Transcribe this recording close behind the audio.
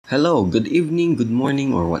Hello, good evening, good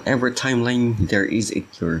morning, or whatever timeline there is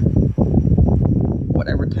at your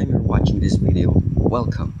whatever time you're watching this video.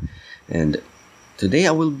 Welcome. And today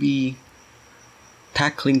I will be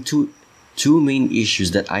tackling two main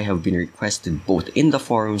issues that I have been requested both in the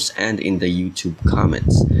forums and in the YouTube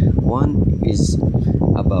comments. One is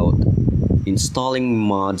about installing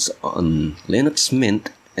mods on Linux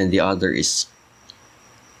Mint, and the other is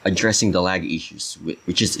addressing the lag issues,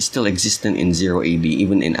 which is still existent in 0AD,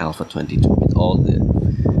 even in Alpha 22, with all the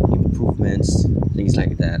improvements, things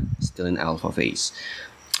like that, still in alpha phase.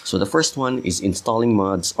 So the first one is installing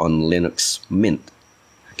mods on Linux Mint.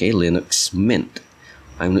 Okay, Linux Mint.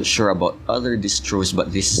 I'm not sure about other distros,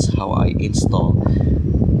 but this is how I install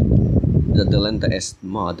the Delenda Est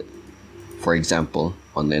mod, for example,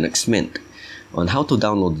 on Linux Mint. On how to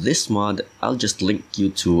download this mod, I'll just link you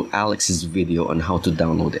to Alex's video on how to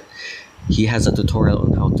download it. He has a tutorial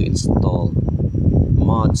on how to install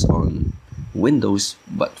mods on Windows,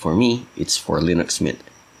 but for me, it's for Linux Mint.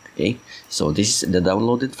 Okay, so this is the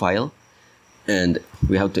downloaded file, and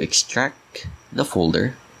we have to extract the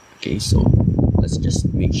folder. Okay, so let's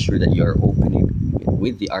just make sure that you are opening it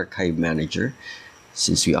with the archive manager,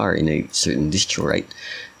 since we are in a certain distro, right?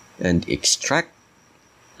 And extract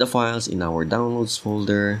the files in our downloads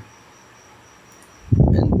folder.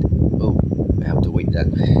 And oh, I have to wait that.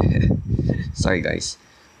 Sorry guys.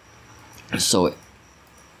 So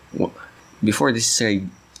before this guy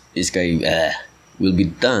will be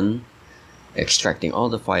done extracting all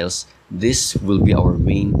the files, this will be our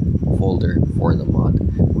main folder for the mod.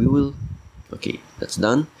 Okay, that's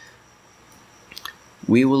done.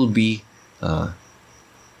 We will be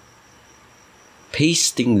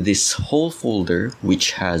pasting this whole folder,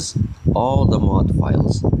 which has all the mod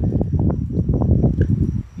files,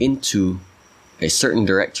 into a certain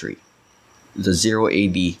directory, the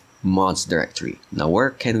 0AD mods directory. Now, where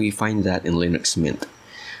can we find that in Linux Mint?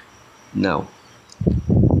 Now,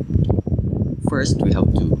 first we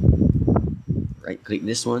have to right click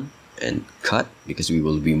this one and cut, because we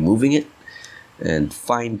will be moving it, and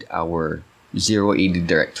find our 0AD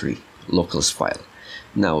directory locals file.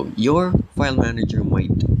 Now, your file manager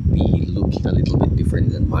might be looking a little bit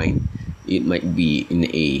different than mine. It might be in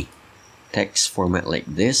a text format like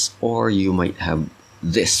this, or you might have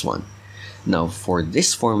this one. Now, for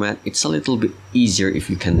this format, it's a little bit easier if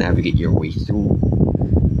you can navigate your way through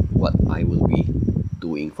what I will be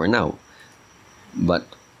doing for now. But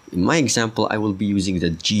in my example, I will be using the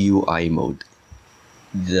GUI mode.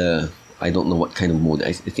 I don't know what kind of mode.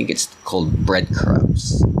 I think it's called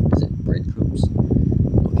breadcrumbs. Is it breadcrumbs?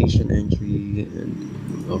 Location entry,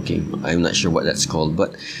 and okay, I'm not sure what that's called,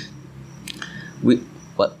 but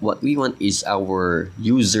what we want is our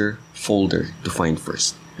user folder to find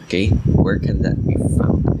first. Okay, where can that be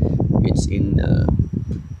found? It's in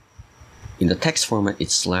the text format.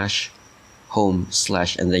 It's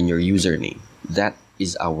 /home/ and then your username. That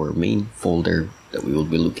is our main folder that we will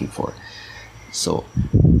be looking for. So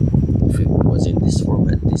if it was in this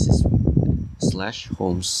format, this is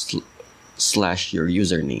 /home/ your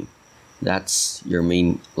username. That's your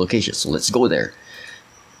main location. So let's go there.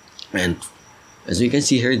 And as you can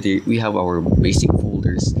see here, we have our basic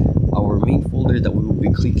folders. Our main folder that we will be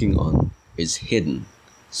clicking on is hidden.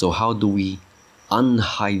 So how do we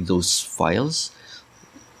unhide those files?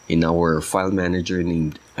 In our file manager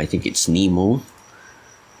named, I think it's Nemo.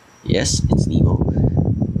 Yes, it's Nemo.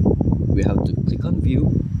 We have to click on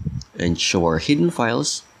view and show our hidden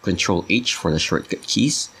files. Control H for the shortcut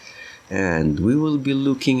keys. And we will be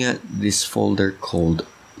looking at this folder called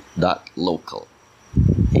 .local.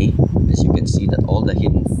 Okay, as you can see that all the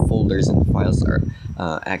hidden folders and files are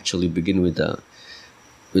actually begin with the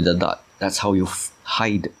dot. That's how you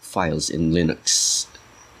hide files in Linux.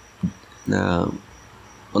 Now,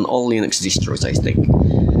 on all Linux distros, I think.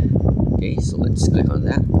 Okay, so let's click on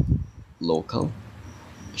that. Local.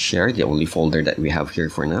 Share, the only folder that we have here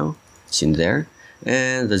for now. It's in there.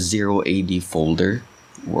 And the 0AD folder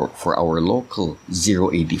for our local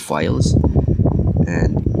 0AD files,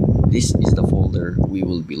 and this is the folder we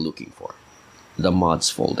will be looking for, the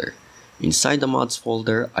mods folder. Inside the mods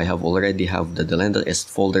folder, I already have the Delenda Est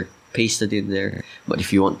folder pasted in there, but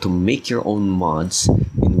if you want to make your own mods,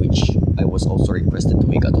 in which I was also requested to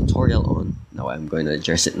make a tutorial on, now I'm going to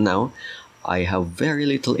address it now. I have very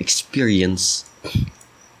little experience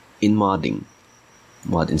in modding.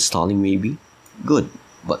 Mod installing maybe, good,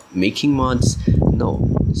 but making mods, no.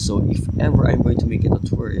 So if ever I'm going to make a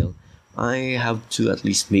tutorial, I have to at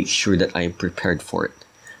least make sure that I am prepared for it.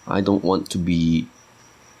 I don't want to be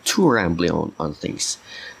too rambling on things.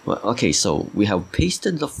 Well, okay, so we have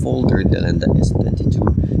pasted the folder Delenda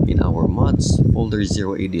S22 in our mods folder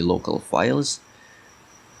 080 local files.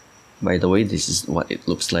 By the way, this is what it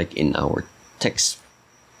looks like in our text,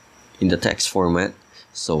 in the text format.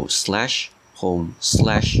 So /home/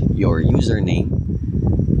 your username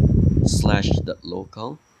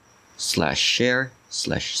 /.local /share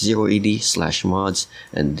 /080 /mods,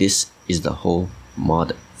 and this is the whole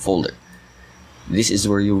mod folder. This is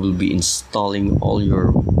where you will be installing all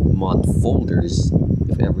your mod folders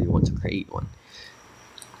if ever you want to create one.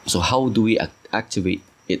 So how do we activate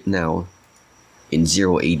it now in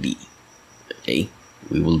 080? Okay,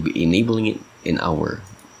 we will be enabling it in our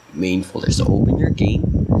main folder. So open your game,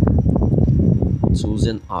 tools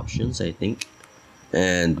and options, I think,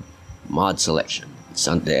 and mod selection. It's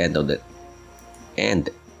on the end of it. And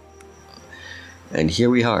here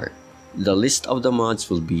we are. The list of the mods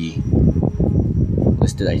will be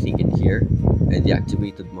listed, I think, in here, and the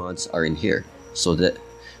activated mods are in here, so that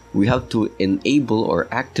we have to enable or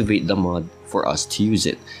activate the mod for us to use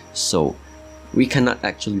it. So we cannot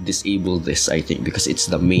actually disable this, I think, because it's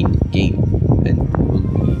the main game and we will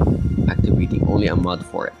be activating only a mod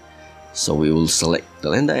for it. So we will select the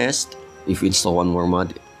Lenda Est. If we install one more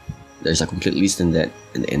mod, there's a complete list in that,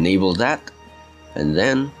 and enable that, and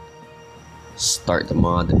then start the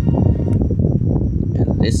mod.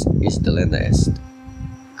 And this is the Lenda Est.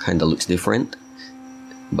 Kinda looks different,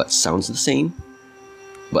 but sounds the same.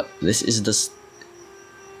 But this is the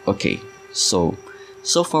okay. So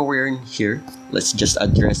far we're in here. Let's just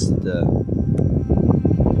address the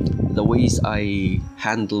ways I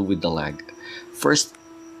handle with the lag. First,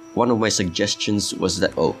 one of my suggestions was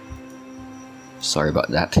that, oh, sorry about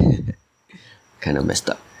that. Kind of messed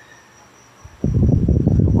up.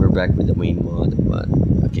 We're back with the main mod, but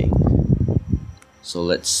okay. So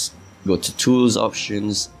let's go to tools,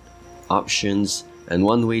 options, and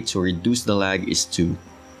one way to reduce the lag is to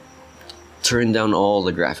turn down all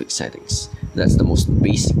the graphic settings. That's the most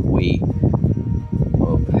basic way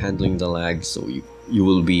of handling the lag. So you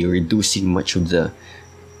will be reducing much of the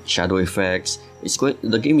shadow effects.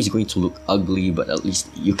 The game is going to look ugly, but at least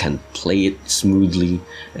you can play it smoothly.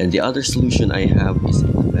 And the other solution I have is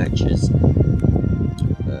in the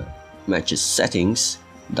matches settings,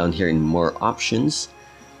 down here in more options.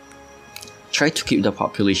 Try to keep the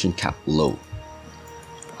population cap low.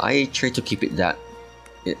 I try to keep it that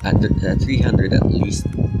at 300 at least,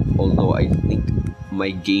 although I think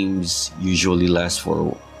my games usually last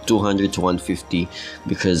for 200 to 150,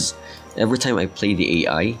 because every time I play the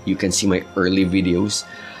AI, you can see my early videos,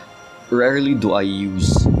 rarely do I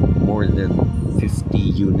use more than 50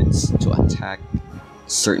 units to attack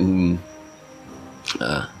certain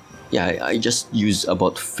I just use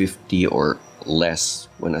about 50 or less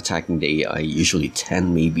when attacking the AI, usually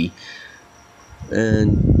 10 maybe,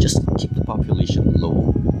 and just keep the population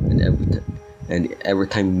low. And every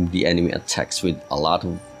time the enemy attacks with a lot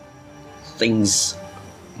of things,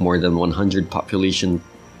 more than 100 population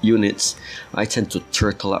units, I tend to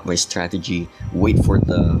turtle up my strategy, wait for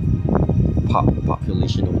the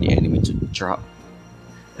population of the enemy to drop,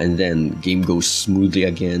 and then game goes smoothly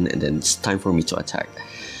again, and then it's time for me to attack.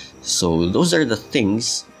 So those are the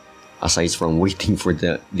things, aside from waiting for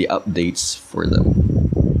the updates for the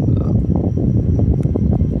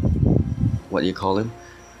what do you call them?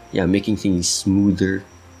 Yeah, making things smoother,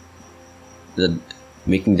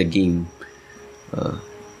 making the game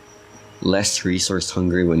less resource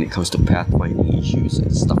hungry when it comes to pathfinding issues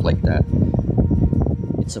and stuff like that.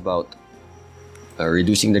 It's about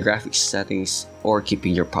reducing the graphics settings or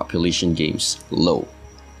keeping your population games low.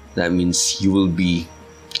 That means you will be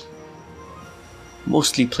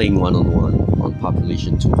mostly playing one-on-one on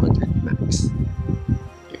population 200 max.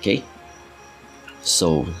 Okay,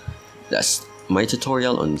 so that's my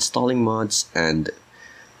tutorial on installing mods and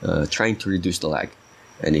trying to reduce the lag.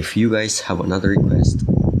 And if you guys have another request,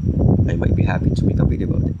 I might be happy to make a video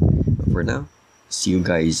about it. But for now, see you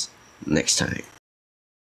guys next time.